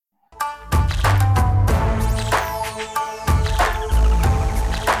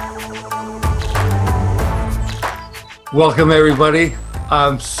Welcome, everybody.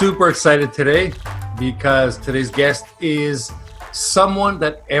 I'm super excited today because today's guest is someone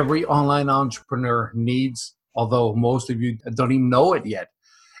that every online entrepreneur needs, although most of you don't even know it yet.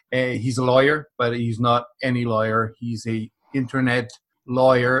 He's a lawyer, but he's not any lawyer. He's a internet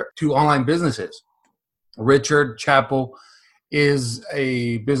lawyer to online businesses. Richard Chapo is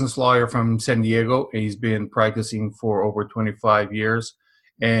a business lawyer from San Diego. He's been practicing for over 25 years,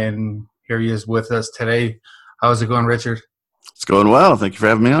 and here he is with us today. How's it going, Richard? It's going well. Thank you for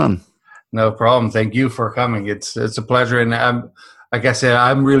having me on. No problem. Thank you for coming. It's a pleasure, and like I said,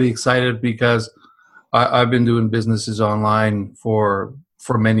 I'm really excited because I've been doing businesses online for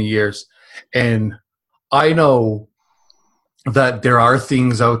many years, and I know that there are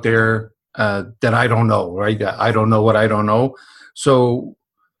things out there that I don't know. Right? I don't know what I don't know. So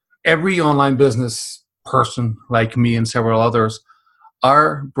every online business person, like me and several others,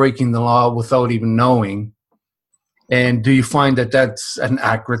 are breaking the law without even knowing. And do you find that that's an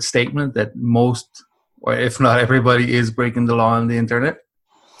accurate statement that most, or if not everybody, is breaking the law on the internet?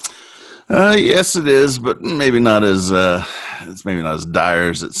 Yes, it is, but maybe not as it's maybe not as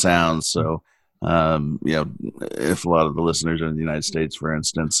dire as it sounds. So, if a lot of the listeners are in the United States, for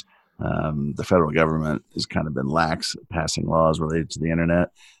instance, the federal government has kind of been lax passing laws related to the internet.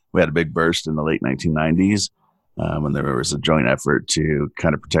 We had a big burst in the late 1990s when there was a joint effort to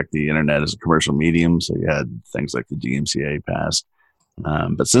kind of protect the internet as a commercial medium. So you had things like the DMCA passed.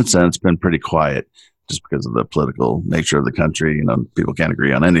 But since then, it's been pretty quiet just because of the political nature of the country. People can't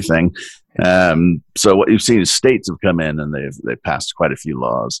agree on anything. So what you've seen is states have come in and they've passed quite a few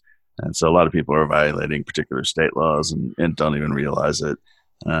laws. And so a lot of people are violating particular state laws and don't even realize it.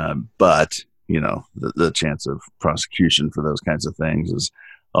 The chance of prosecution for those kinds of things is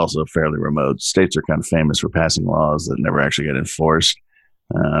also fairly remote. States are kind of famous for passing laws that never actually get enforced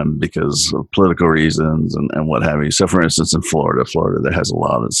because of political reasons and what have you. So, for instance, in Florida that has a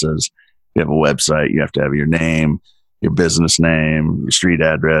law that says if you have a website, you have to have your name, your business name, your street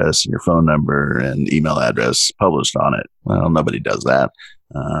address, your phone number, and email address published on it. Well, nobody does that.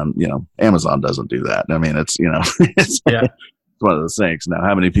 Amazon doesn't do that. I mean, it's Yeah. one of those things. Now,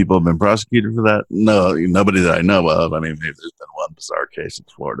 how many people have been prosecuted for that? No, nobody that I know of. I mean, maybe there's been one bizarre case in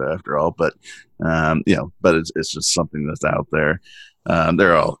Florida after all, but it's just something that's out there.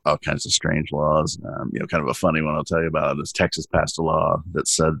 There are all kinds of strange laws. Kind of a funny one I'll tell you about is Texas passed a law that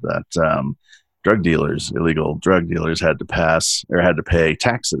said that illegal drug dealers had to pay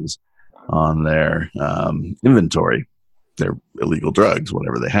taxes on their inventory, their illegal drugs,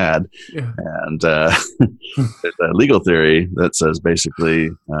 whatever they had. Yeah. And there's a legal theory that says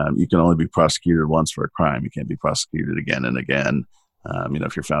basically you can only be prosecuted once for a crime. You can't be prosecuted again and again.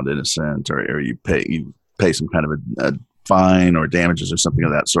 If you're found innocent or you pay some kind of a fine or damages or something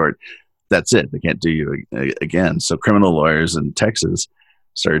of that sort, that's it. They can't do you again. So criminal lawyers in Texas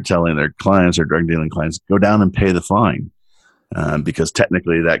started telling their clients or drug dealing clients, go down and pay the fine because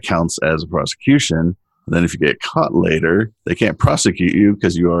technically that counts as a prosecution. And then if you get caught later, they can't prosecute you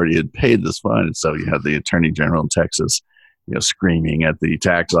because you already had paid this fine. And so you have the attorney general in Texas, screaming at the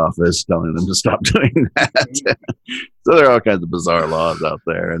tax office, telling them to stop doing that. So there are all kinds of bizarre laws out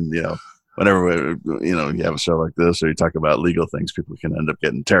there. And, whenever, you have a show like this or you talk about legal things, people can end up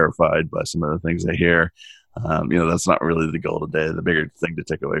getting terrified by some of the things they hear. That's not really the goal today. The bigger thing to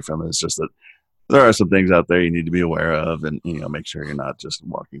take away from it is just that there are some things out there you need to be aware of and, make sure you're not just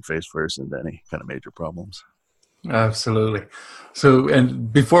walking face first into any kind of major problems. Absolutely. So,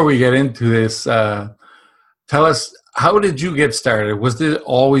 and before we get into this, tell us, how did you get started? Was it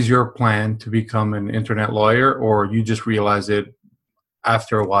always your plan to become an internet lawyer, or you just realized it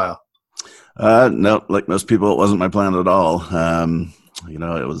after a while? No, like most people, it wasn't my plan at all. It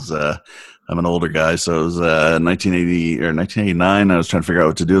was, I'm an older guy, so it was 1980 or 1989. I was trying to figure out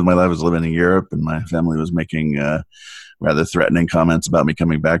what to do with my life. I was living in Europe, and my family was making rather threatening comments about me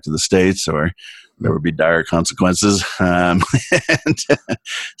coming back to the States, or there would be dire consequences. And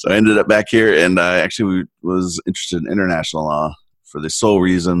so I ended up back here, and I actually was interested in international law for the sole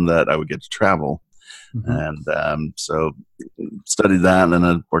reason that I would get to travel. Mm-hmm. And so studied that, and then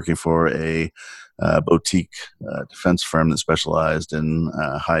I'm working for a boutique defense firm that specialized in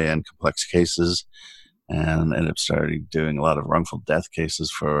high-end complex cases, and ended up starting doing a lot of wrongful death cases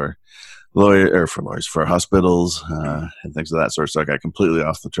for hospitals and things of that sort. So I got completely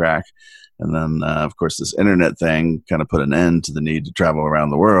off the track. And then, of course, this internet thing kind of put an end to the need to travel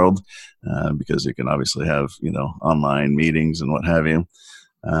around the world because you can obviously have, online meetings and what have you.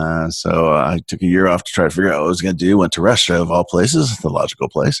 So I took a year off to try to figure out what I was going to do. Went to Russia, of all places, the logical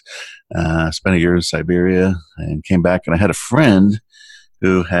place. Spent a year in Siberia and came back. And I had a friend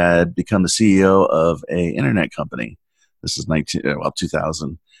who had become the CEO of a internet company. This is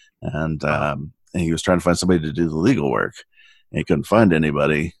 2000, and he was trying to find somebody to do the legal work. And he couldn't find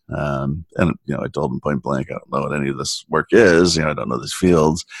anybody. And I told him point blank, I don't know what any of this work is. I don't know these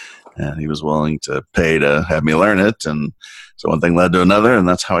fields. And he was willing to pay to have me learn it. And so one thing led to another, and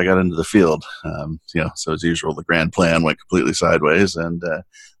that's how I got into the field. So as usual, the grand plan went completely sideways, and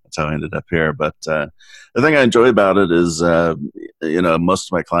that's how I ended up here. But the thing I enjoy about it is, most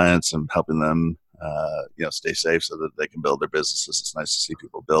of my clients, I'm helping them stay safe so that they can build their businesses. It's nice to see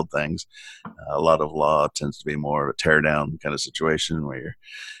people build things. A lot of law tends to be more of a tear down kind of situation where you're,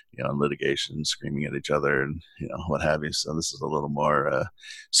 in litigation, screaming at each other and, what have you. So this is a little more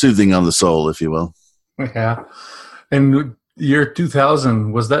soothing on the soul, if you will. Yeah. And year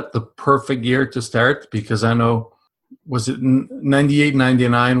 2000, was that the perfect year to start? Because I know, was it 98,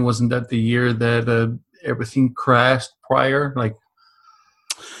 99? Wasn't that the year that everything crashed prior?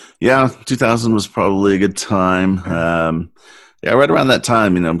 Yeah, 2000 was probably a good time. Right around that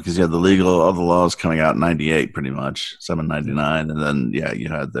time, because you had all the laws coming out in 98, pretty much, 799. And then, you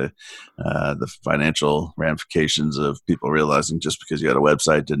had the financial ramifications of people realizing just because you had a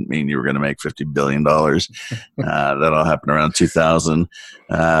website didn't mean you were going to make $50 billion. That all happened around 2000.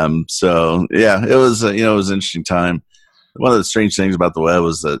 It was, it was an interesting time. One of the strange things about the web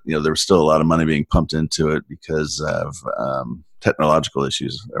was that, there was still a lot of money being pumped into it because of technological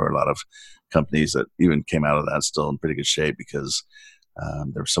issues. There were a lot of companies that even came out of that still in pretty good shape because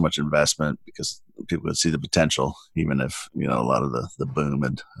there was so much investment because people could see the potential, even if, a lot of the boom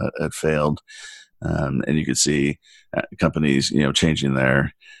had failed. And you could see companies, changing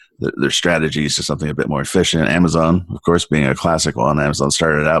their strategies to something a bit more efficient. Amazon, of course, being a classic one, Amazon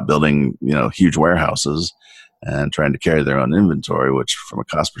started out building, huge warehouses and trying to carry their own inventory, which from a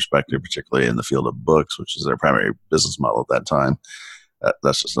cost perspective, particularly in the field of books, which is their primary business model at that time,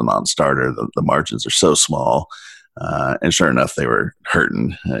 that's just a non-starter. The margins are so small. And sure enough, they were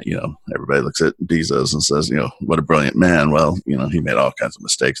hurting. Everybody looks at Bezos and says, what a brilliant man. Well, he made all kinds of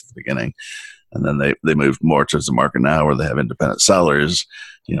mistakes at the beginning. And then they moved more towards the market now where they have independent sellers,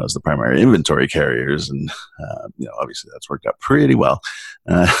 as the primary inventory carriers. And, obviously that's worked out pretty well.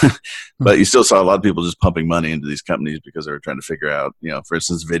 But you still saw a lot of people just pumping money into these companies because they were trying to figure out, for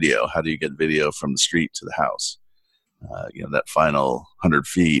instance, video. How do you get video from the street to the house? That final 100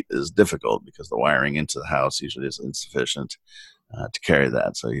 feet is difficult because the wiring into the house usually is insufficient to carry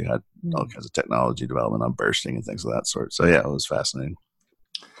that. So you had all kinds of technology development on bursting and things of that sort. So it was fascinating.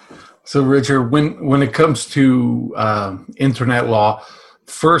 So Richard, when it comes to internet law,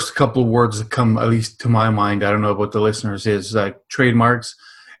 first couple of words that come at least to my mind, I don't know about the listeners, is like trademarks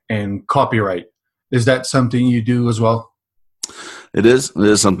and copyright. Is that something you do as well? It is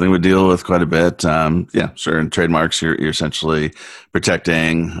something we deal with quite a bit. Sure. In trademarks, you're essentially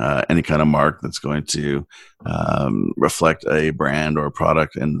protecting any kind of mark that's going to reflect a brand or a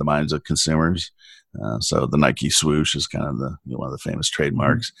product in the minds of consumers. So the Nike swoosh is kind of one of the famous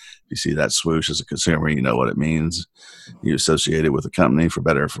trademarks. If you see that swoosh as a consumer, you know what it means. You associate it with a company for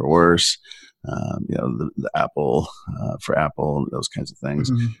better or for worse. The Apple for Apple, those kinds of things.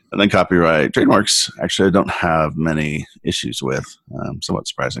 And then copyright. Trademarks, actually, I don't have many issues with, somewhat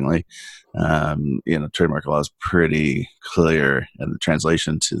surprisingly. Trademark law is pretty clear, and the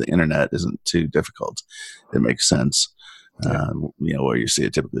translation to the internet isn't too difficult. It makes sense. Where you see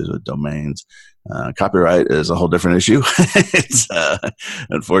it typically is with domains. Copyright is a whole different issue. It's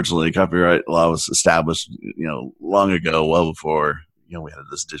unfortunately, copyright law was established, long ago, well before we had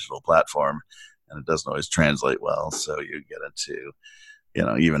this digital platform, and it doesn't always translate well. So you get into,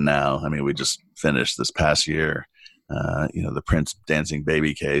 even now. I mean, we just finished this past year, the Prince dancing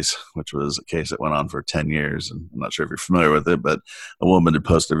baby case, which was a case that went on for 10 years. And I'm not sure if you're familiar with it, but a woman had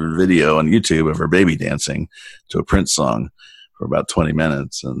posted a video on YouTube of her baby dancing to a Prince song for about 20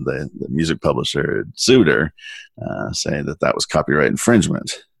 minutes. And the music publisher had sued her, saying that was copyright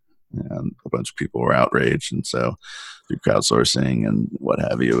infringement. And a bunch of people were outraged. And so through crowdsourcing and what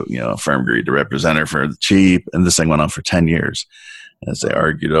have you, a firm agreed to represent her for cheap. And this thing went on for 10 years as they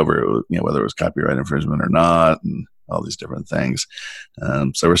argued over, whether it was copyright infringement or not, and all these different things.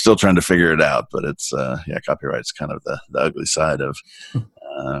 So we're still trying to figure it out, but it's, copyright's kind of the ugly side of,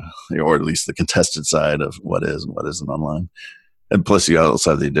 or at least the contested side of what is and what isn't online. And plus you also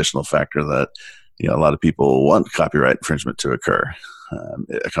have the additional factor that, a lot of people want copyright infringement to occur.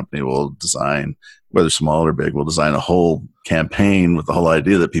 A company will design, whether small or big, will design a whole campaign with the whole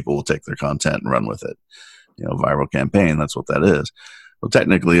idea that people will take their content and run with it. Viral campaign, that's what that is. Well,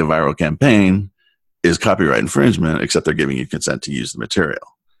 technically a viral campaign is copyright infringement, except they're giving you consent to use the material.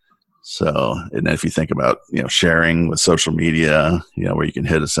 So, and if you think about, sharing with social media, where you can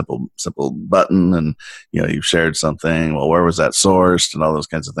hit a simple button and, you've shared something, well, where was that sourced and all those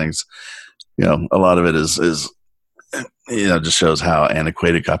kinds of things. A lot of it is just shows how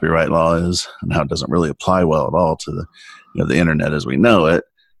antiquated copyright law is and how it doesn't really apply well at all to the internet as we know it.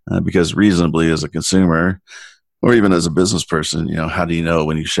 Because reasonably as a consumer or even as a business person, how do you know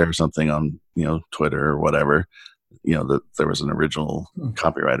when you share something on, Twitter or whatever, that there was an original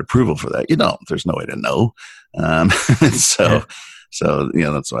copyright approval for that? You don't. There's no way to know. So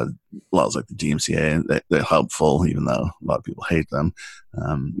that's why laws like the DMCA, they're helpful, even though a lot of people hate them.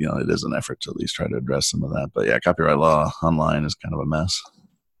 It is an effort to at least try to address some of that. But yeah, copyright law online is kind of a mess.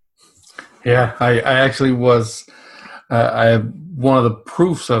 Yeah, I actually was. I have one of the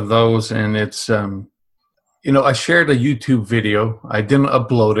proofs of those, and it's I shared a YouTube video. I didn't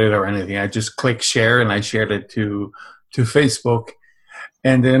upload it or anything. I just clicked share and I shared it to Facebook.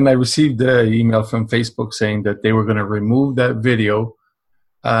 And then I received an email from Facebook saying that they were going to remove that video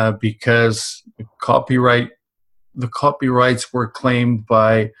because the copyrights were claimed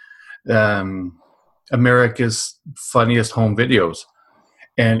by America's Funniest Home Videos.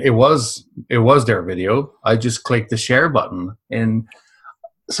 And it was their video. I just clicked the share button. And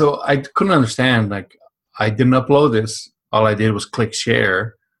so I couldn't understand, like, I didn't upload this. All I did was click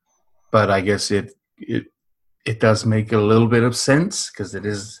share, but I guess it does make a little bit of sense because it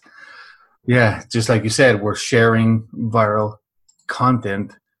is, just like you said, we're sharing viral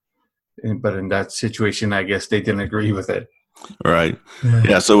content, but in that situation, I guess they didn't agree with it. Right.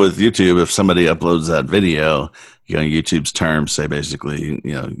 Yeah. So with YouTube, if somebody uploads that video, YouTube's terms say basically,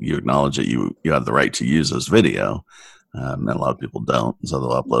 you acknowledge that you have the right to use this video. And a lot of people don't. So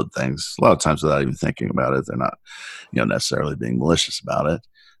they'll upload things a lot of times without even thinking about it. They're not, necessarily being malicious about it.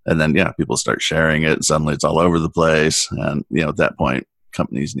 And then, people start sharing it. And suddenly it's all over the place. And, at that point,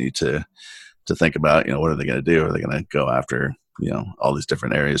 companies need to think about, what are they going to do? Are they going to go after, all these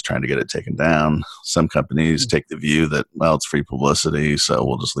different areas trying to get it taken down? Some companies take the view that, well, it's free publicity, so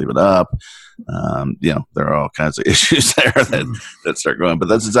we'll just leave it up. There are all kinds of issues there that start going, but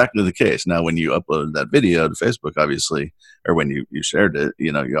that's exactly the case. Now, when you uploaded that video to Facebook, obviously, or when you shared it,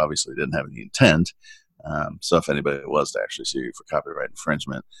 you obviously didn't have any intent. So if anybody was to actually sue you for copyright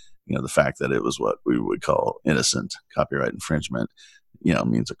infringement, the fact that it was what we would call innocent copyright infringement,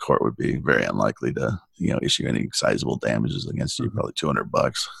 means a court would be very unlikely to, issue any sizable damages against you. Probably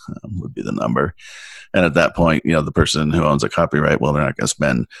 $200 would be the number. And at that point, the person who owns a copyright, well, they're not going to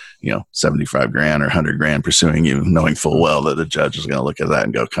spend, $75,000 or $100,000 pursuing you, knowing full well that a judge is going to look at that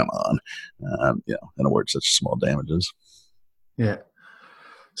and go, come on, and award such small damages. Yeah.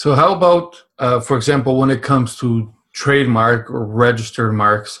 So how about, for example, when it comes to trademark or registered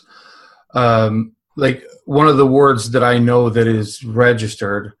marks, like one of the words that I know that is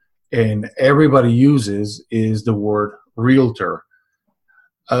registered and everybody uses is the word realtor.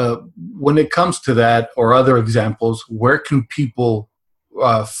 When it comes to that or other examples, where can people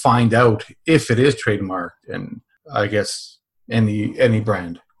find out if it is trademarked? And I guess any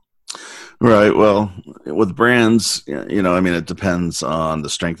brand. Right. Well, with brands, it depends on the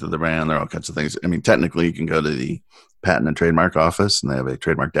strength of the brand. There are all kinds of things. Technically, you can go to the Patent and Trademark Office, and they have a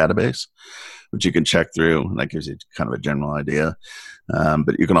trademark database, which you can check through, and that gives you kind of a general idea.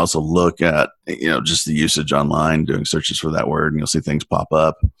 But you can also look at, just the usage online, doing searches for that word, and you'll see things pop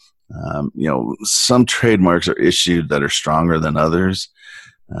up. Some trademarks are issued that are stronger than others.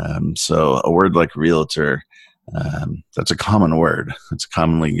 So a word like realtor, that's a common word. It's a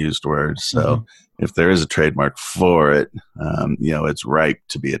commonly used word. So if there is a trademark for it, it's ripe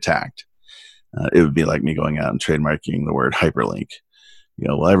to be attacked. It would be like me going out and trademarking the word hyperlink.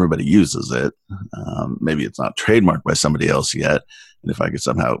 Everybody uses it. Maybe it's not trademarked by somebody else yet. And if I could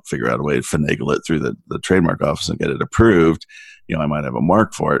somehow figure out a way to finagle it through the trademark office and get it approved, I might have a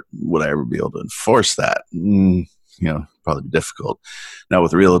mark for it. Would I ever be able to enforce that? Probably be difficult. Now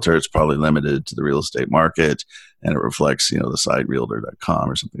with realtor, it's probably limited to the real estate market, and it reflects, the site realtor.com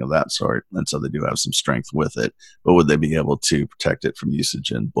or something of that sort. And so they do have some strength with it. But would they be able to protect it from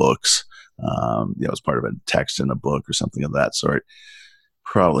usage in books, as part of a text in a book or something of that sort?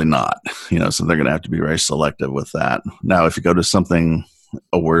 Probably not. So they're going to have to be very selective with that. Now, if you go to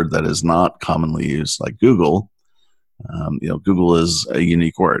a word that is not commonly used, like Google, Google is a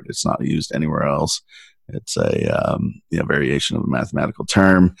unique word. It's not used anywhere else. It's a variation of a mathematical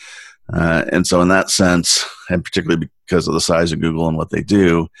term. And so in that sense, and particularly because of the size of Google and what they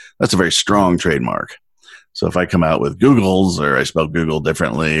do, that's a very strong trademark. So if I come out with Google's or I spell Google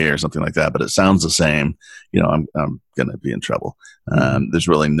differently or something like that, but it sounds the same, I'm going to be in trouble. There's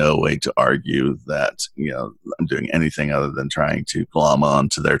really no way to argue that, I'm doing anything other than trying to glom on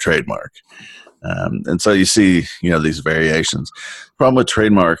to their trademark. And so you see, these variations. Problem with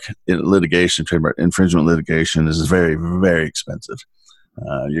trademark infringement litigation is very, very expensive.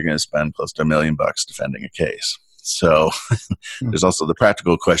 You're going to spend close to $1 million defending a case. So there's also the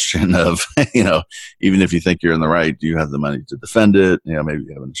practical question of, even if you think you're in the right, do you have the money to defend it? Maybe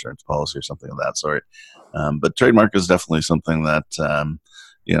you have an insurance policy or something of that sort. But trademark is definitely something that,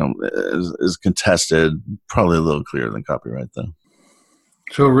 is contested, probably a little clearer than copyright, though.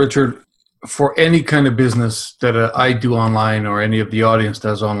 So, Richard, for any kind of business that I do online or any of the audience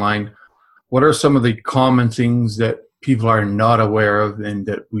does online, what are some of the common things that people are not aware of and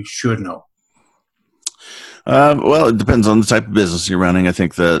that we should know? Well, it depends on the type of business you're running. I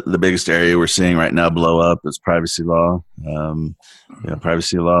think the biggest area we're seeing right now blow up is privacy law.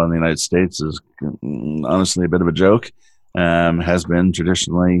 Privacy law in the United States is honestly a bit of a joke. Has been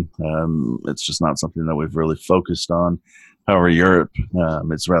traditionally. It's just not something that we've really focused on. However, Europe,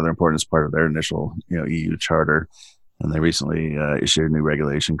 it's rather important as part of their initial EU charter. And they recently issued a new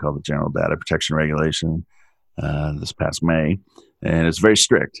regulation called the General Data Protection Regulation this past May. And it's very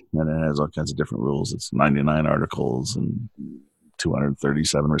strict, and it has all kinds of different rules. It's 99 articles and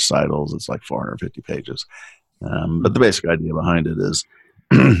 237 recitals. It's like 450 pages. But the basic idea behind it is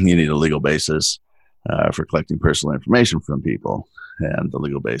you need a legal basis for collecting personal information from people. And the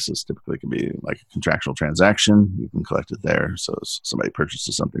legal basis typically can be like a contractual transaction. You can collect it there. So if somebody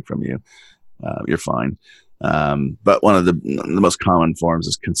purchases something from you, you're fine. But one of the most common forms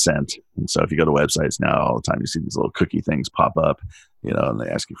is consent. And so if you go to websites now, all the time you see these little cookie things pop up, and they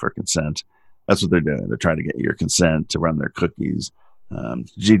ask you for consent. That's what they're doing. They're trying to get your consent to run their cookies.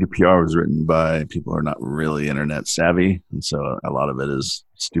 GDPR was written by people who are not really internet savvy. And so a lot of it is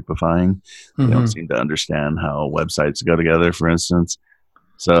stupefying. They don't seem to understand how websites go together, for instance.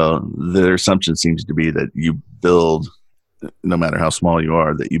 So their assumption seems to be that you build, no matter how small you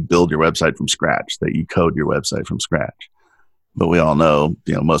are, that you build your website from scratch, that you code your website from scratch. But we all know,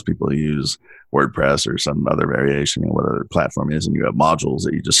 most people use WordPress or some other variation, whatever the platform is, and you have modules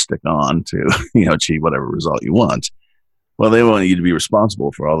that you just stick on to, achieve whatever result you want. Well, they want you to be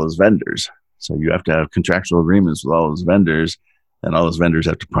responsible for all those vendors. So you have to have contractual agreements with all those vendors, and all those vendors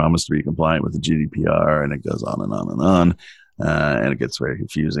have to promise to be compliant with the GDPR, and it goes on and on and on, and it gets very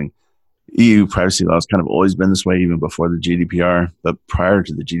confusing. EU privacy law has kind of always been this way, even before the GDPR. But prior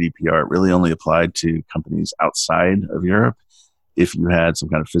to the GDPR, it really only applied to companies outside of Europe if you had some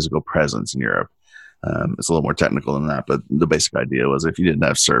kind of physical presence in Europe. It's a little more technical than that, but the basic idea was if you didn't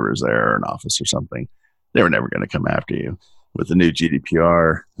have servers there or an office or something, they were never going to come after you. With the new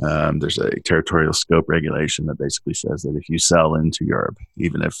GDPR, there's a territorial scope regulation that basically says that if you sell into Europe,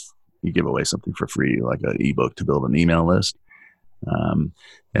 even if you give away something for free, like an ebook to build an email list,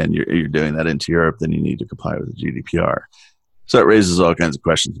 and you're doing that into Europe, then you need to comply with the GDPR. So it raises all kinds of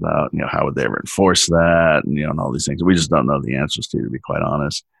questions about, how would they ever enforce that, and all these things we just don't know the answers to be quite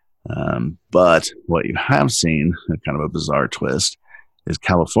honest. But what you have seen, kind of a bizarre twist, is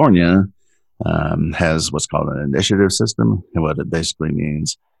California has what's called an initiative system. And what it basically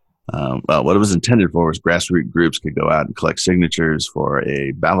means, what it was intended for was grassroots groups could go out and collect signatures for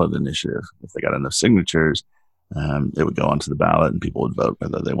a ballot initiative. If they got enough signatures, it would go onto the ballot and people would vote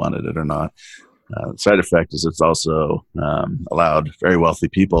whether they wanted it or not. The side effect is it's also allowed very wealthy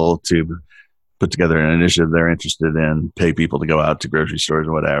people to put together an initiative they're interested in, pay people to go out to grocery stores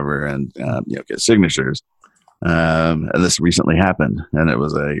or whatever and get signatures. And this recently happened, and it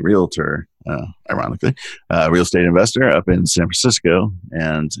was a realtor, ironically, a real estate investor up in San Francisco,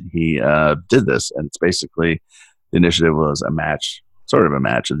 and he did this. And it's basically, the initiative was a match, sort of a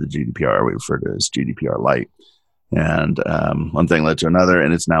match of the GDPR. We refer to it as GDPR Light. And one thing led to another,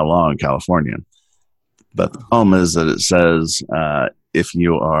 and it's now law in California. But the problem is that it says if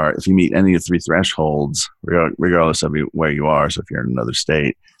you meet any of three thresholds, regardless of where you are, so if you're in another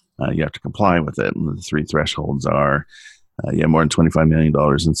state, you have to comply with it. And the three thresholds are you have more than $25 million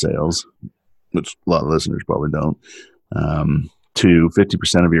in sales, which a lot of listeners probably don't.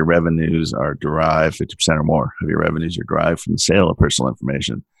 50% of your revenues are derived, 50% or more of your revenues are derived from the sale of personal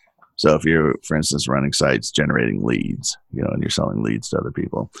information. So if you're, for instance, running sites generating leads, and you're selling leads to other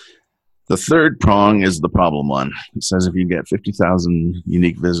people. The third prong is the problem one. It says if you get 50,000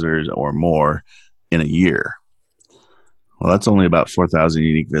 unique visitors or more in a year, well, that's only about 4,000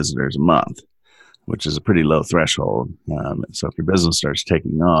 unique visitors a month, which is a pretty low threshold. So if your business starts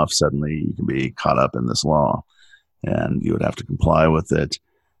taking off, suddenly you can be caught up in this law, and you would have to comply with it.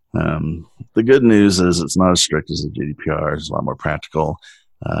 The good news is it's not as strict as the GDPR. It's a lot more practical.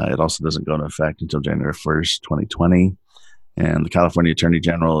 It also doesn't go into effect until January 1st, 2020. And the California Attorney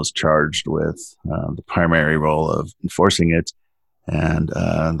General is charged with the primary role of enforcing it. And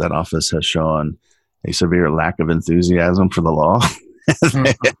that office has shown a severe lack of enthusiasm for the law.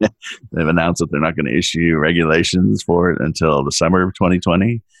 They've announced that they're not going to issue regulations for it until the summer of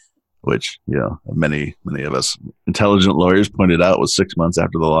 2020, which, many of us intelligent lawyers pointed out was 6 months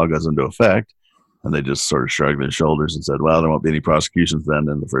after the law goes into effect. And they just sort of shrugged their shoulders and said, well, there won't be any prosecutions then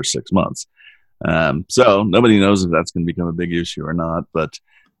in the first 6 months. So nobody knows if that's going to become a big issue or not. But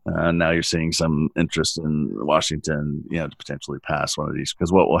now you're seeing some interest in Washington, to potentially pass one of these.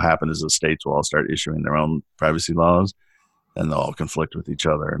 Because what will happen is the states will all start issuing their own privacy laws, and they'll all conflict with each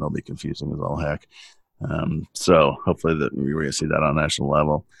other, and it'll be confusing as all heck. So hopefully that we're going to see that on a national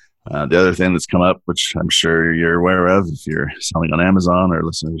level. The other thing that's come up, which I'm sure you're aware of if you're selling on Amazon or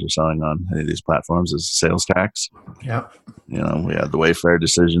listeners are selling on any of these platforms, is sales tax. Yeah. We had the Wayfair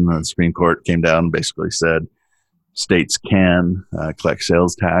decision. The Supreme Court came down and basically said states can collect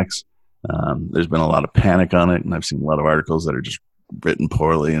sales tax. There's been a lot of panic on it, and I've seen a lot of articles that are just written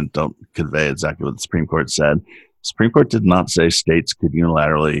poorly and don't convey exactly what the Supreme Court said. The Supreme Court did not say states could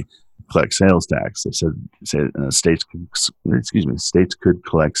unilaterally collect sales tax. They said states could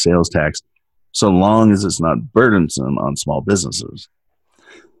collect sales tax so long as it's not burdensome on small businesses.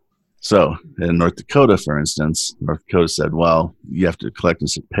 So in North Dakota, for instance, North Dakota said, well, you have to collect and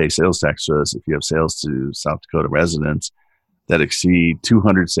pay sales tax to us if you have sales to South Dakota residents that exceed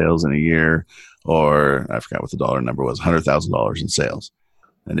 200 sales in a year, or I forgot what the dollar number was, $100,000 in sales.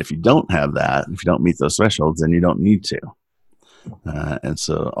 And if you don't have that, if you don't meet those thresholds, then you don't need to. And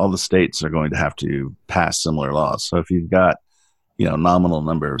so all the states are going to have to pass similar laws. So if you've got, nominal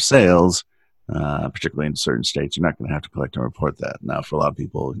number of sales, particularly in certain states, you're not going to have to collect and report that. Now, for a lot of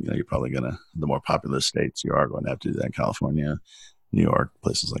people, you're probably going to, the more populous states, you are going to have to do that in California, New York,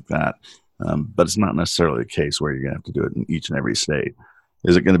 places like that. But it's not necessarily the case where you're going to have to do it in each and every state.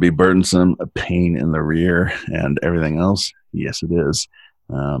 Is it going to be burdensome, a pain in the rear, and everything else? Yes, it is.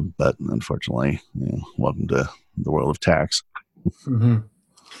 But unfortunately, welcome to the world of tax. Mm-hmm.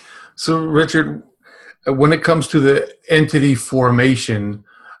 So, Richard, when it comes to the entity formation,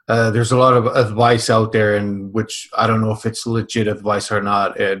 there's a lot of advice out there, and which I don't know if it's legit advice or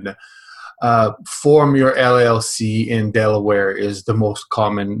not. And form your LLC in Delaware is the most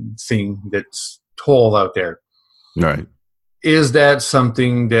common thing that's told out there. Right. Is that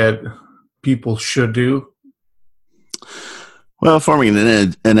something that people should do? Well, forming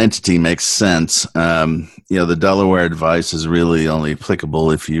an entity makes sense. The Delaware advice is really only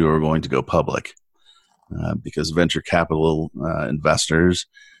applicable if you are going to go public, because venture capital investors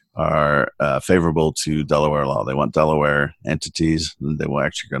are favorable to Delaware law. They want Delaware entities, and they will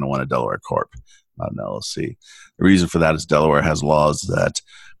actually going to want a Delaware corp, not an LLC. The reason for that is Delaware has laws that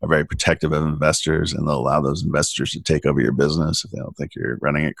are very protective of investors, and they'll allow those investors to take over your business if they don't think you're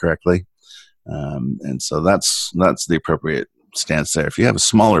running it correctly. And so that's the appropriate stance there. If you have a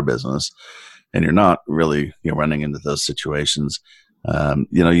smaller business and you're not really running into those situations,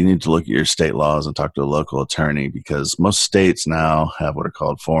 you need to look at your state laws and talk to a local attorney, because most states now have what are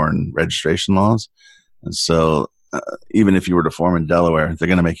called foreign registration laws. And so even if you were to form in Delaware, they're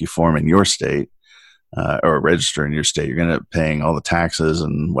going to make you form in your state or register in your state. You're going to end up paying all the taxes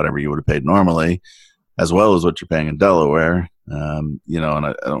and whatever you would have paid normally, as well as what you're paying in Delaware. And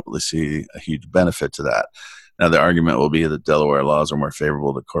I don't really see a huge benefit to that. Now, the argument will be that Delaware laws are more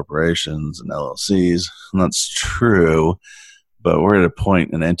favorable to corporations and LLCs. And that's true, but we're at a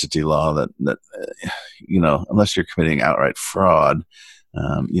point in entity law that unless you're committing outright fraud,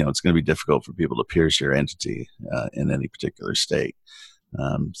 it's going to be difficult for people to pierce your entity in any particular state.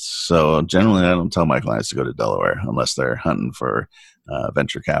 So generally, I don't tell my clients to go to Delaware unless they're hunting for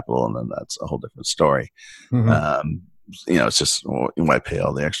venture capital, and then that's a whole different story. Mm-hmm. It's just, why pay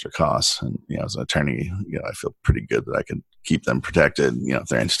all the extra costs? And, as an attorney, I feel pretty good that I can keep them protected. If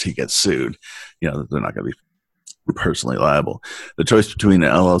their entity gets sued, they're not going to be personally liable. The choice between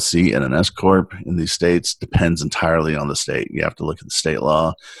an LLC and an S corp in these states depends entirely on the state. You have to look at the state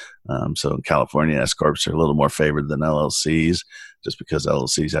law. So in California, S corps are a little more favored than LLCs, just because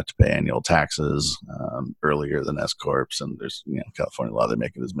LLCs have to pay annual taxes earlier than S corps, and there's California law, they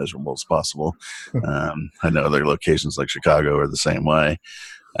make it as miserable as possible. I know other locations like Chicago are the same way.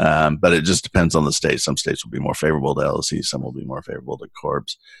 But it just depends on the state. Some states will be more favorable to LLCs, some will be more favorable to corps.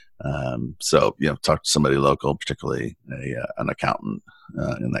 So, talk to somebody local, particularly an accountant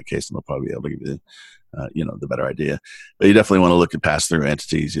in that case, and they'll probably be able to give you the better idea. But you definitely want to look at pass-through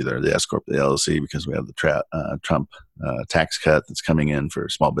entities, either the S corp, or the LLC, because we have the Trump tax cut that's coming in for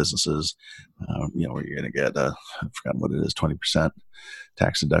small businesses. Where you're going to get I've forgotten what it is, 20%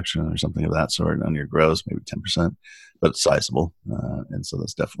 tax deduction or something of that sort on your gross, maybe 10%, but it's sizable, and so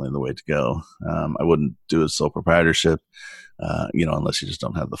that's definitely the way to go. I wouldn't do a sole proprietorship, unless you just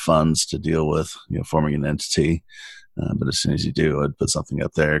don't have the funds to deal with forming an entity. But as soon as you do, I'd put something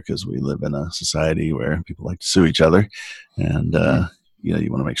up there, because we live in a society where people like to sue each other, and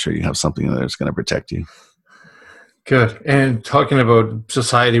you want to make sure you have something that's going to protect you. Good. And talking about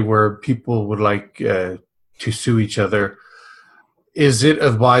society where people would like to sue each other, is it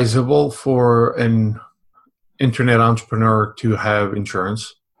advisable for an internet entrepreneur to have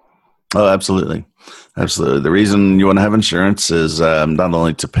insurance? Oh, absolutely. Absolutely. The reason you want to have insurance is not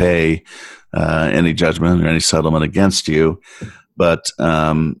only to pay any judgment or any settlement against you, but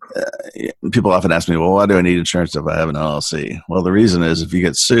people often ask me, well, why do I need insurance if I have an LLC? Well, the reason is, if you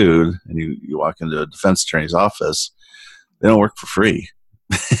get sued and you walk into a defense attorney's office, they don't work for free.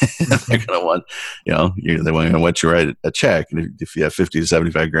 They're going to want, they want to write a check. And if you have 50 to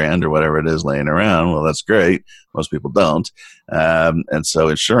 75 grand or whatever it is laying around, well, that's great. Most people don't. And so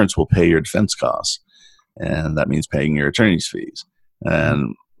insurance will pay your defense costs. And that means paying your attorney's fees.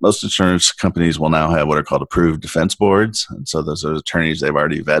 And most insurance companies will now have what are called approved defense boards. And so those are attorneys they've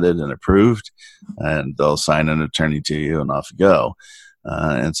already vetted and approved, and they'll assign an attorney to you and off you go.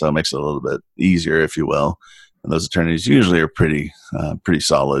 And so it makes it a little bit easier, if you will. And those attorneys usually are pretty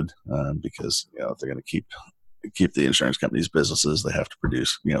solid, because if they're going to keep the insurance company's businesses, they have to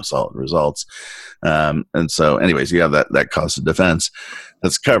produce solid results. And so, anyways, you have that cost of defense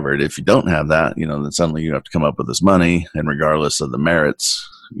that's covered. If you don't have that, then suddenly you have to come up with this money, and regardless of the merits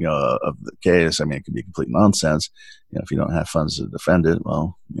of the case, it could be complete nonsense. If you don't have funds to defend it,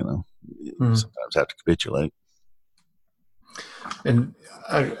 well, you sometimes have to capitulate. And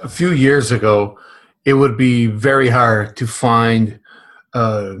a few years ago, it would be very hard to find,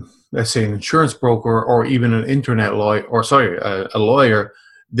 let's say, an insurance broker or even an internet lawyer, a lawyer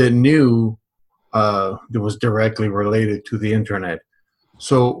that knew that was directly related to the internet.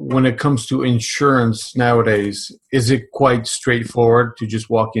 So when it comes to insurance nowadays, is it quite straightforward to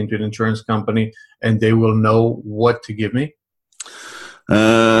just walk into an insurance company and they will know what to give me?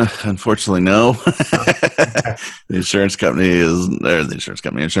 Unfortunately, no. The insurance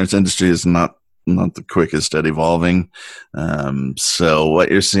industry is not the quickest at evolving. So what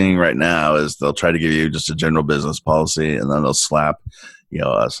you're seeing right now is they'll try to give you just a general business policy, and then they'll slap,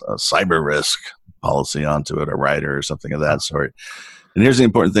 a cyber risk policy onto it, a rider or something of that sort. And here's the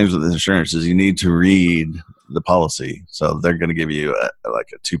important things with insurance is you need to read the policy. So they're going to give you a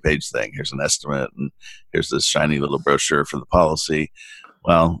 2-page thing. Here's an estimate, and here's this shiny little brochure for the policy.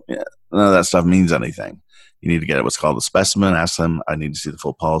 Well, none of that stuff means anything. You need to get what's called a specimen, ask them, I need to see the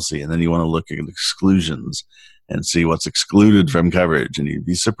full policy. And then you want to look at exclusions and see what's excluded from coverage. And you'd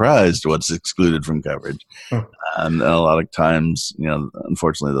be surprised what's excluded from coverage. And a lot of times,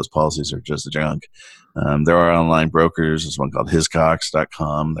 unfortunately, those policies are just junk. There are online brokers. There's one called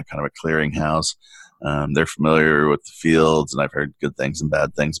hiscox.com. They're kind of a clearinghouse. They're familiar with the fields, and I've heard good things and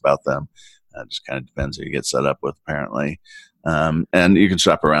bad things about them. It just kind of depends who you get set up with, apparently. And you can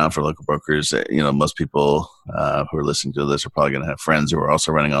shop around for local brokers. Most people who are listening to this are probably going to have friends who are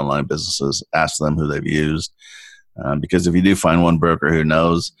also running online businesses. Ask them who they've used. Because if you do find one broker who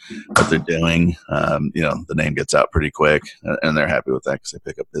knows what they're doing, the name gets out pretty quick, and they're happy with that because they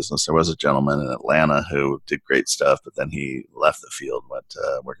pick up business. There was a gentleman in Atlanta who did great stuff, but then he left the field, went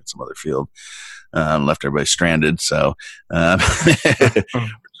to work in some other field, left everybody stranded. So,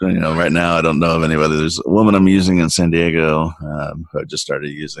 right now I don't know of anybody. There's a woman I'm using in San Diego who I just started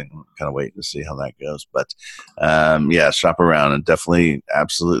using, kind of waiting to see how that goes. But shop around and definitely,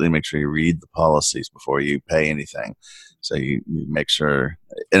 absolutely make sure you read the policies before you pay anything. So you make sure,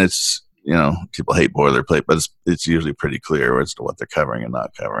 and it's, people hate boilerplate, but it's usually pretty clear as to what they're covering and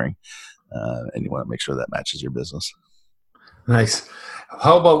not covering. And you want to make sure that matches your business. Nice.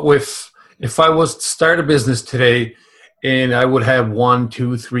 How about if I was to start a business today and I would have 1,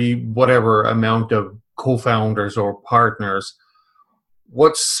 2, 3, whatever amount of co-founders or partners,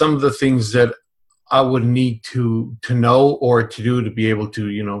 what's some of the things that I would need to know or to do to be able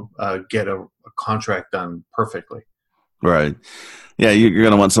to, get a contract done perfectly? Right. Yeah, you're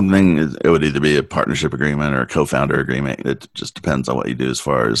going to want something. It would either be a partnership agreement or a co-founder agreement. It just depends on what you do as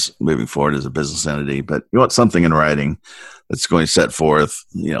far as moving forward as a business entity. But you want something in writing that's going to set forth,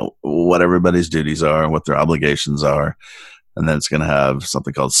 what everybody's duties are, what their obligations are, And then it's going to have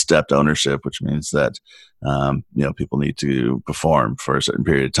something called stepped ownership, which means that people need to perform for a certain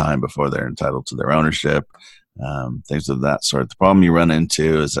period of time before they're entitled to their ownership. Things of that sort. The problem you run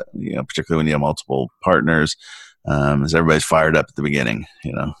into is that, particularly when you have multiple partners, is everybody's fired up at the beginning,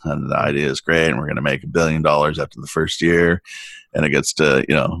 and the idea is great, and we're going to make $1 billion after the first year, and it gets to,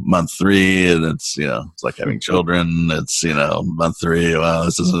 month 3, and it's like having children. It's, month 3, well,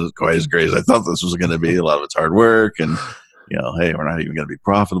 this isn't quite as great as I thought this was going to be. A lot of it's hard work, and hey, we're not even going to be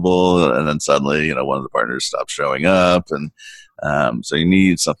profitable. And then suddenly, one of the partners stops showing up, and so you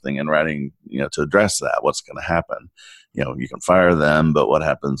need something in writing, to address that. What's going to happen? You can fire them, but what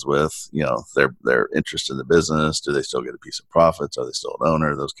happens with, their interest in the business? Do they still get a piece of profits? Are they still an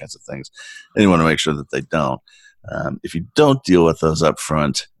owner? Those kinds of things. And you want to make sure that they don't. If you don't deal with those up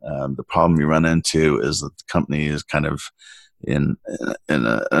front, the problem you run into is that the company is kind of in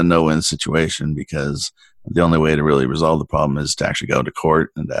a no-win situation, because the only way to really resolve the problem is to actually go to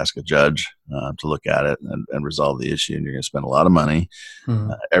court and to ask a judge to look at it and resolve the issue. And you're going to spend a lot of money.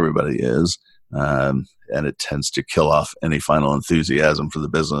 Mm-hmm. Everybody is. And it tends to kill off any final enthusiasm for the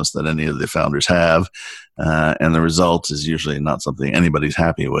business that any of the founders have. And the result is usually not something anybody's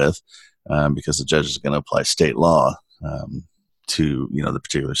happy with, because the judge is going to apply state law to the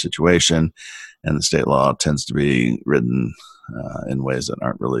particular situation. And the state law tends to be written in ways that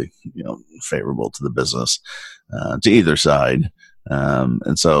aren't really favorable to the business, to either side.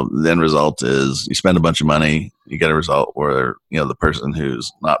 And so the end result is you spend a bunch of money, you get a result where, the person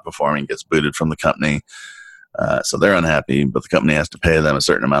who's not performing gets booted from the company. So they're unhappy, but the company has to pay them a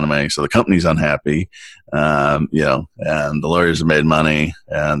certain amount of money. So the company's unhappy, and the lawyers have made money,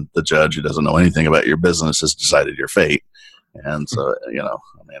 and the judge, who doesn't know anything about your business, has decided your fate. And so,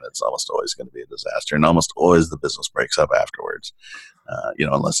 it's almost always going to be a disaster, and almost always the business breaks up afterwards,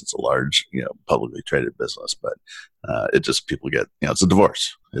 unless it's a large, publicly traded business. But people get, it's a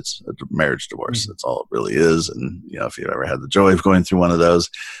divorce. It's a marriage divorce. That's all it really is. And, if you've ever had the joy of going through one of those,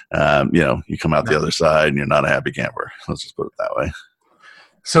 you come out the other side and you're not a happy camper. Let's just put it that way.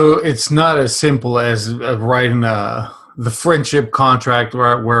 So it's not as simple as writing the friendship contract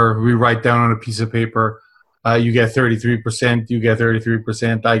where we write down on a piece of paper, you get 33%, you get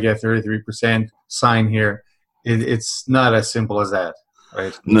 33%, I get 33%, sign here. It's not as simple as that,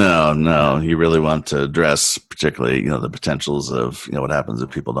 right? No. You really want to address particularly, the potentials of, what happens if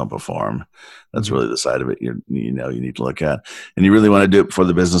people don't perform. That's really the side of it you need to look at. And you really want to do it before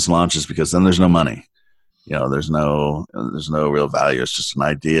the business launches, because then there's no money. There's no real value. It's just an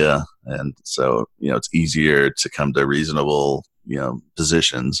idea. And so, it's easier to come to reasonable,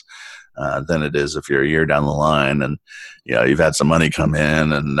 positions than it is if you're a year down the line and you've had some money come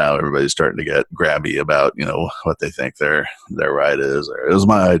in, and now everybody's starting to get grabby about what they think their right is, or it was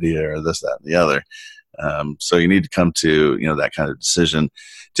my idea, or this, that, and the other. So you need to come to that kind of decision.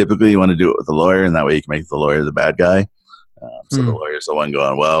 Typically, you want to do it with a lawyer, and that way you can make the lawyer the bad guy. So the lawyer's the one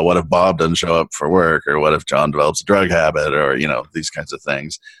going, well, what if Bob doesn't show up for work, or what if John develops a drug habit, or these kinds of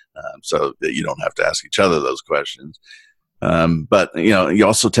things, so that you don't have to ask each other those questions. But you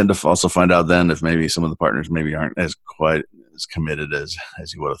also tend to also find out then if maybe some of the partners maybe aren't as quite as committed as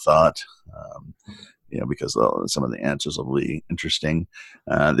you would have thought, because some of the answers will be interesting.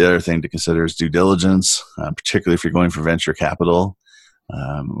 The other thing to consider is due diligence, particularly if you're going for venture capital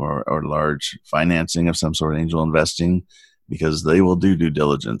or large financing of some sort of angel investing, because they will do due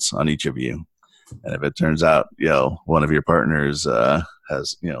diligence on each of you. And if it turns out, one of your partners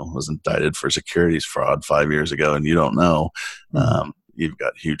was indicted for securities fraud 5 years ago, and you don't know, you've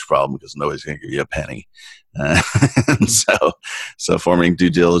got a huge problem, because nobody's going to give you a penny. And so forming due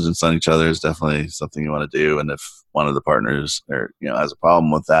diligence on each other is definitely something you want to do. And if one of the partners has a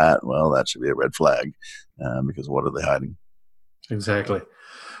problem with that, well, that should be a red flag, because what are they hiding? Exactly.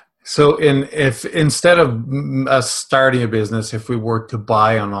 So if instead of us starting a business, if we were to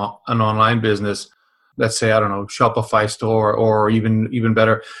buy an online business, let's say, I don't know, Shopify store, or even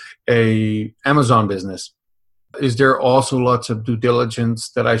better, a Amazon business, is there also lots of due diligence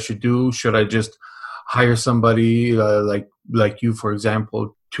that I should do? Should I just hire somebody like you, for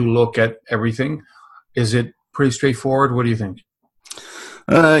example, to look at everything? Is it pretty straightforward? What do you think?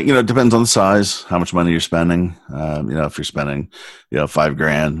 It depends on the size, how much money you're spending. If you're spending,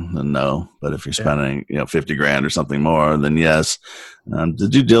 $5,000, then no. But if you're spending, $50,000 or something more, then yes. The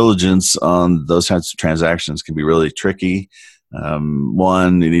due diligence on those types of transactions can be really tricky.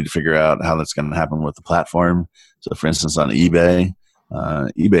 One, you need to figure out how that's going to happen with the platform. So, for instance, on eBay,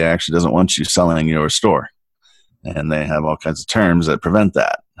 eBay actually doesn't want you selling your store, and they have all kinds of terms that prevent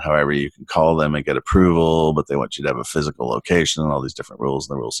that. However, you can call them and get approval, but they want you to have a physical location and all these different rules,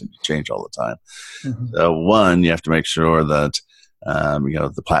 and the rules seem to change all the time. Mm-hmm. So one, you have to make sure that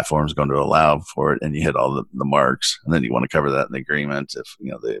the platform is going to allow for it, and you hit all the marks, and then you want to cover that in the agreement if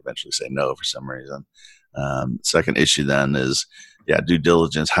they eventually say no for some reason. Second issue then is due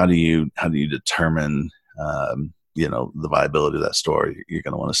diligence. How do you determine the viability of that store? You're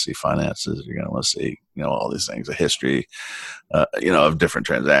going to want to see finances. You're going to want to see all these things, a history of different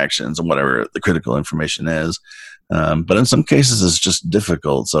transactions and whatever the critical information is. But in some cases, it's just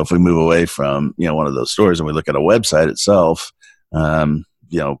difficult. So if we move away from one of those stores and we look at a website itself,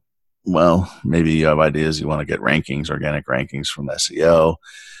 maybe you have ideas. You want to get rankings, organic rankings from SEO.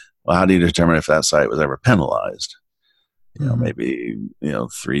 Well, how do you determine if that site was ever penalized? Maybe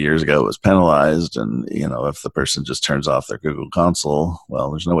 3 years ago it was penalized, and if the person just turns off their Google console,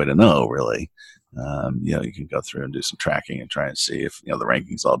 well, there's no way to know really. You can go through and do some tracking and try and see if the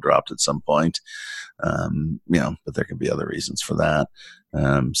rankings all dropped at some point. But there can be other reasons for that.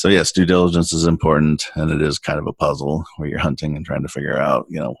 So yes, due diligence is important, and it is kind of a puzzle where you're hunting and trying to figure out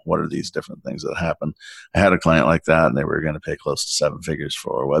what are these different things that happen. I had a client like that, and they were going to pay close to 7 figures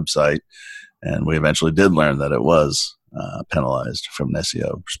for a website, and we eventually did learn that it was penalized from an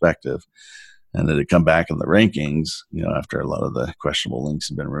SEO perspective, and that had come back in the rankings, after a lot of the questionable links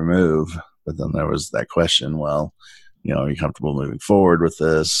had been removed. But then there was that question, well, are you comfortable moving forward with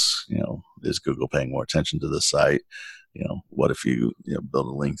this? Is Google paying more attention to this site? What if you build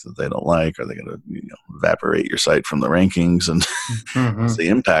a link that they don't like? Are they going to evaporate your site from the rankings? And what's the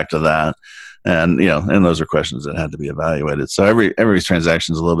impact of that? And and those are questions that had to be evaluated. So every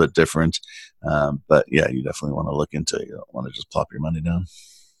transaction is a little bit different, but you definitely want to look into it. You don't want to just plop your money down.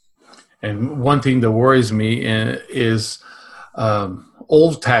 And one thing that worries me is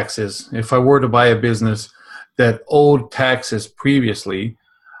old taxes. If I were to buy a business that owed taxes previously,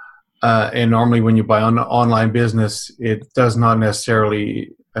 and normally when you buy an online business, it does not necessarily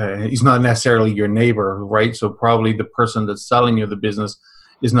he's not necessarily your neighbor, right? So probably the person that's selling you the business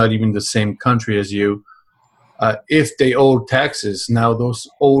is not even the same country as you. If they owe taxes, now those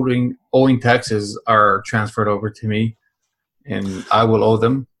owing taxes are transferred over to me, and I will owe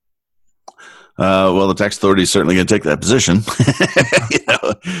them. Well, the tax authority is certainly going to take that position.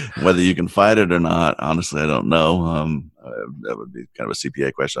 Whether you can fight it or not, honestly, I don't know. That would be kind of a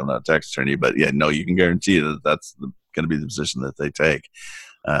CPA question. I'm not a tax attorney, but you can guarantee that that's going to be the position that they take.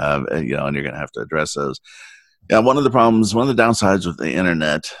 And you're going to have to address those. Yeah, one of the downsides with the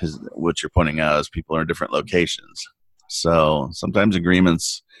internet is what you're pointing out is people are in different locations. So sometimes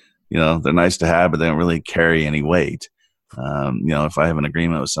agreements, they're nice to have, but they don't really carry any weight. If I have an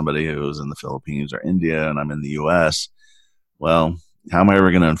agreement with somebody who's in the Philippines or India and I'm in the U.S., well, how am I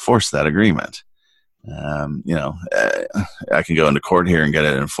ever going to enforce that agreement? I can go into court here and get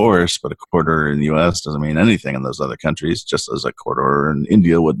it enforced, but a court order in the U.S. doesn't mean anything in those other countries, just as a court order in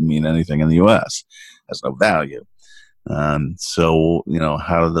India wouldn't mean anything in the U.S. It has no value. So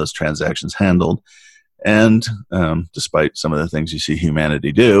how are those transactions handled? And despite some of the things you see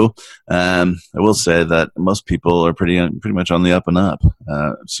humanity do, I will say that most people are pretty much on the up and up.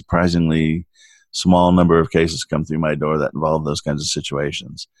 Surprisingly small number of cases come through my door that involve those kinds of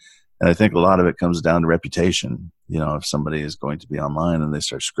situations. And I think a lot of it comes down to reputation. If somebody is going to be online and they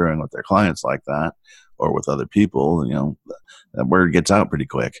start screwing with their clients like that, or with other people, that word gets out pretty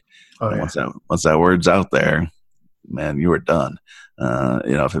quick. Oh, yeah. Once that word's out there, man, you are done.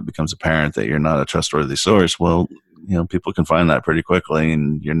 If it becomes apparent that you're not a trustworthy source, well, people can find that pretty quickly,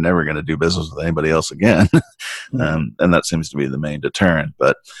 and you're never going to do business with anybody else again. And that seems to be the main deterrent.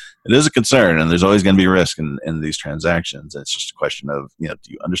 But it is a concern, and there's always going to be risk in these transactions. It's just a question of, do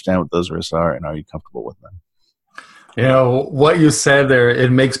you understand what those risks are, and are you comfortable with them? What you said there,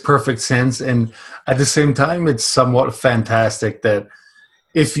 it makes perfect sense. And at the same time, it's somewhat fantastic that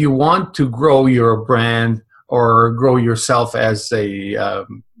if you want to grow your brand or grow yourself as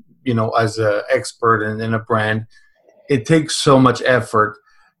as a expert in a brand, it takes so much effort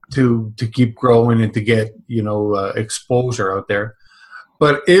to keep growing and to get, exposure out there.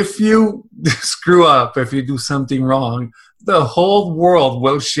 But if you screw up, if you do something wrong, the whole world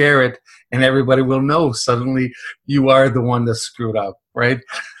will share it and everybody will know suddenly you are the one that screwed up, right?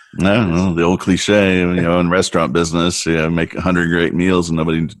 No, the old cliche, in restaurant business, make 100 great meals and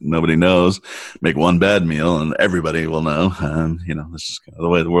nobody knows. Make one bad meal and everybody will know. This is kind of the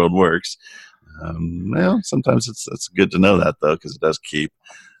way the world works. Sometimes it's good to know that though, because it does keep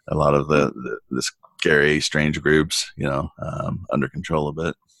a lot of the scary, strange groups, under control a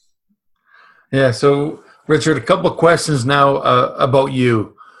bit. Yeah. So, Richard, a couple of questions now about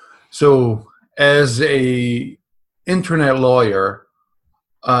you. So, as a internet lawyer,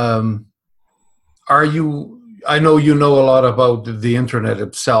 Um, are you? I know you know a lot about the internet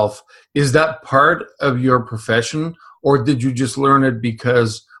itself. Is that part of your profession, or did you just learn it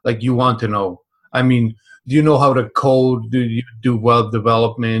because, like, you want to know? I mean, do you know how to code? Do you do web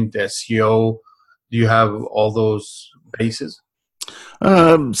development, SEO? Do you have all those bases?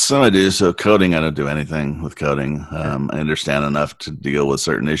 Some I do. So coding, I don't do anything with coding. Yeah. I understand enough to deal with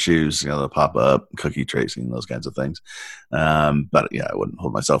certain issues, that pop up, cookie tracing, those kinds of things. But yeah, I wouldn't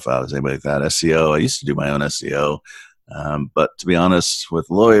hold myself out as anybody like that. SEO, I used to do my own SEO. But to be honest, with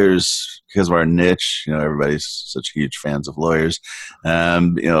lawyers, because of our niche, everybody's such huge fans of lawyers.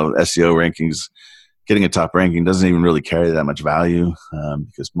 SEO rankings, getting a top ranking doesn't even really carry that much value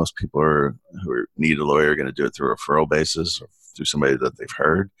because most people who need a lawyer are going to do it through a referral basis or through somebody that they've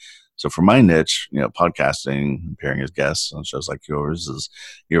heard. So for my niche, podcasting, appearing as guests on shows like yours is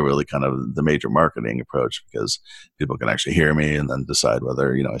really kind of the major marketing approach because people can actually hear me and then decide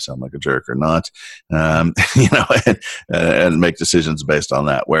whether, I sound like a jerk or not, and make decisions based on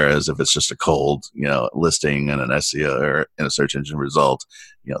that. Whereas if it's just a cold, listing and an SEO or in a search engine result,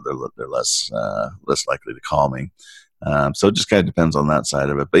 they're less likely to call me. So it just kind of depends on that side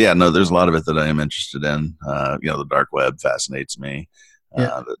of it. But yeah, no, there's a lot of it that I am interested in. The dark web fascinates me.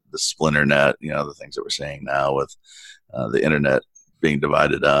 Yeah. The splinter net, the things that we're seeing now with the internet being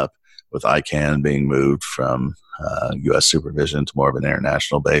divided up, with ICANN being moved from U.S. supervision to more of an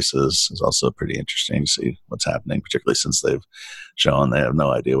international basis is also pretty interesting to see what's happening, particularly since they've shown they have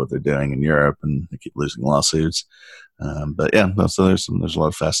no idea what they're doing in Europe and they keep losing lawsuits. But yeah, so there's a lot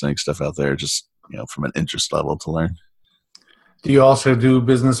of fascinating stuff out there, just from an interest level to learn. Do you also do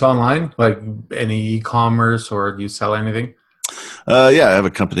business online, like any e-commerce, or do you sell anything? Yeah, I have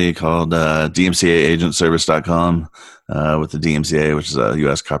a company called DMCAagentservice.com. With the DMCA, which is a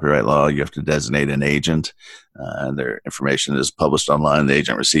U.S. copyright law, you have to designate an agent. And their information is published online. The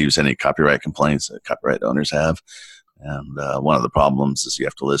agent receives any copyright complaints that copyright owners have. And one of the problems is you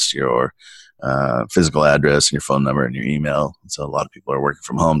have to list your physical address and your phone number and your email. And so a lot of people are working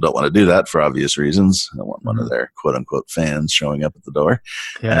from home, don't want to do that for obvious reasons. They don't want one of their quote unquote fans showing up at the door.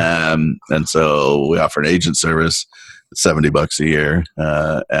 Yeah. And so we offer an agent service, $70 a year.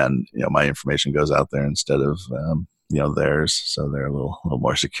 And, my information goes out there instead of, theirs. So they're a little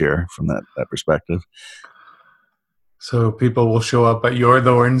more secure from that perspective. So people will show up at your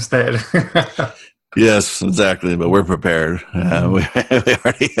door instead. Yes, exactly. But we're prepared. We're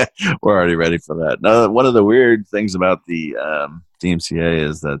already ready for that. Now, one of the weird things about the DMCA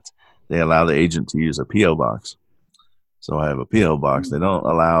is that they allow the agent to use a PO box. So I have a PO box. They don't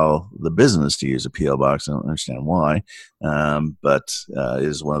allow the business to use a PO box. I don't understand why, but it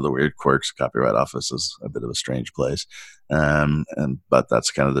is one of the weird quirks. Copyright Office is a bit of a strange place, but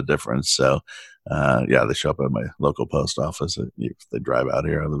that's kind of the difference. So yeah, they show up at my local post office. If they drive out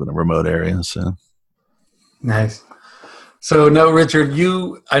here, I live in a remote area, so. Nice. So now, Richard,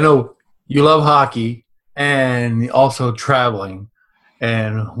 I know you love hockey and also traveling.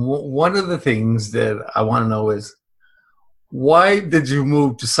 And one of the things that I want to know is, why did you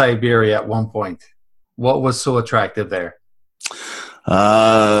move to Siberia at one point? What was so attractive there?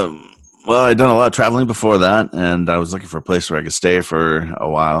 Well, I'd done a lot of traveling before that, and I was looking for a place where I could stay for a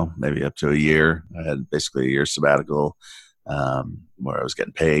while, maybe up to a year. I had basically a year sabbatical where I was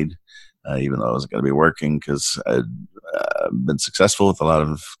getting paid. Even though I wasn't going to be working because I'd been successful with a lot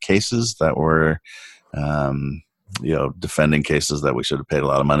of cases that were, defending cases that we should have paid a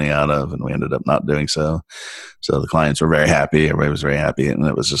lot of money out of, and we ended up not doing so. So the clients were very happy. Everybody was very happy, and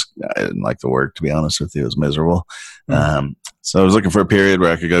it was just, I didn't like the work, to be honest with you. It was miserable. Mm-hmm. So I was looking for a period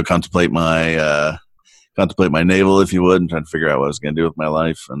where I could go contemplate my navel, if you would, and try to figure out what I was going to do with my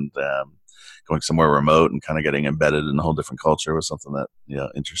life. And going somewhere remote and kind of getting embedded in a whole different culture was something that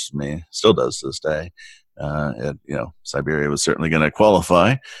interested me, still does to this day. Siberia was certainly going to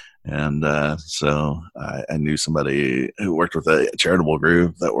qualify, and so I knew somebody who worked with a charitable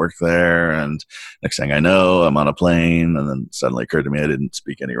group that worked there. And next thing I know, I'm on a plane, and then suddenly occurred to me I didn't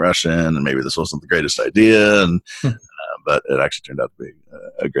speak any Russian, and maybe this wasn't the greatest idea, and but it actually turned out to be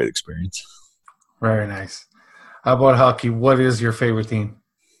a great experience. Very nice. How about hockey? What is your favorite team?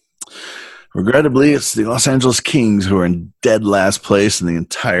 Regrettably, it's the Los Angeles Kings, who are in dead last place in the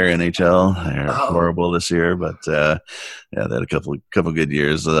entire NHL. They're horrible this year, but yeah, they had a couple good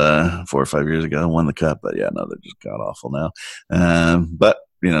years 4 or 5 years ago, won the cup. But yeah, no, they're just god awful now. But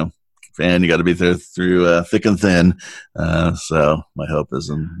fan. You got to be there through thick and thin. So my hope is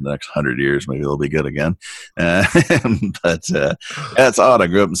in the next 100 years, maybe they'll be good again. But yeah, it's odd. I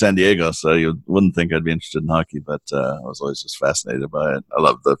grew up in San Diego, so you wouldn't think I'd be interested in hockey, but I was always just fascinated by it. I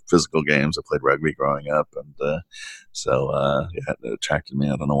love the physical games. I played rugby growing up, and so yeah, it attracted me.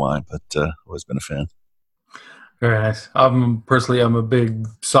 I don't know why, but always been a fan. Very nice. I'm a big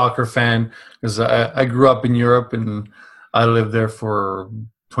soccer fan because I grew up in Europe and I lived there for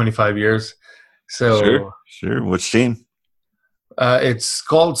 25 years. Sure, So sure. Which team? it's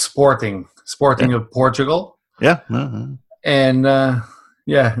called Yeah, Sporting of Portugal. yeah. No, And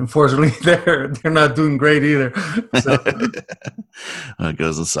yeah, unfortunately, they're not doing great either. So well, it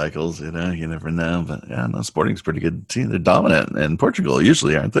goes in cycles, you know. You never know, but yeah, no, Sporting's a pretty good team. They're dominant in Portugal,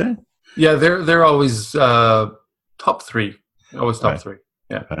 usually, aren't they? yeah, they're always top three, always top Right. three.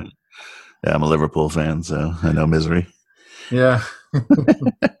 Yeah, Right. Yeah, I'm a Liverpool fan, so I know misery. yeah.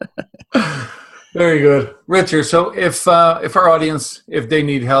 Very good, Richard. So if our audience, if they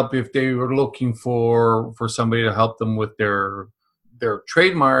need help, if they were looking for somebody to help them with their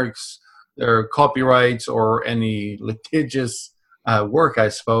trademarks, their copyrights, or any litigious work, I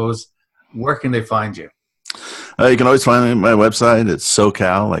suppose, where can they find you? You can always find me at my website. It's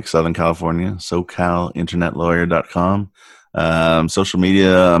SoCal, like Southern California, SoCalInternetLawyer.com. Social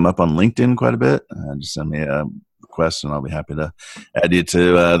media, I'm up on LinkedIn quite a bit. Just send me a request and I'll be happy to add you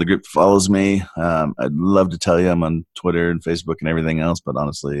to the group that follows me. I'd love to tell you I'm on Twitter and Facebook and everything else, but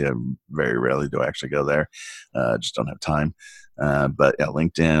honestly, very rarely do I actually go there. Just don't have time. But yeah,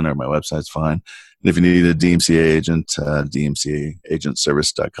 LinkedIn or my website's fine. And if you need a DMCA agent,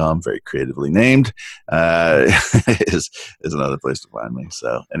 DMCAagentservice.com, very creatively named, is another place to find me.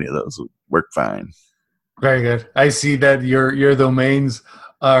 So any of those would work fine. Very good. I see that your domains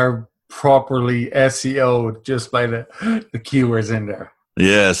are properly SEO just by the keywords in there.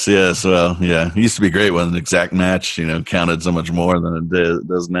 Yes, yes. Well, yeah, it used to be great when an exact match, counted so much more than it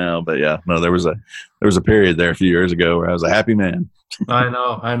does now. But yeah, no, there was a period there a few years ago where I was a happy man. I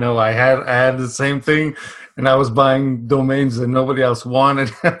know, I know. I had the same thing, and I was buying domains that nobody else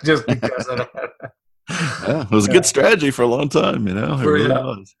wanted just because of that. Yeah, it was a good strategy for a long time. It really Yeah.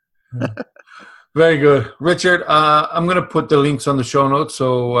 was. Very good, Richard. I'm going to put the links on the show notes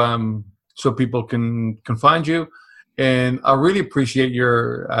so people can find you. And I really appreciate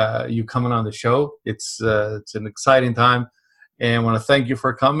you coming on the show. It's an exciting time, and I want to thank you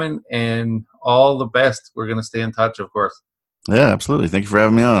for coming. And all the best. We're going to stay in touch, of course. Yeah, absolutely. Thank you for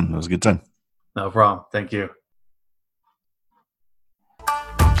having me on. It was a good time. No problem. Thank you.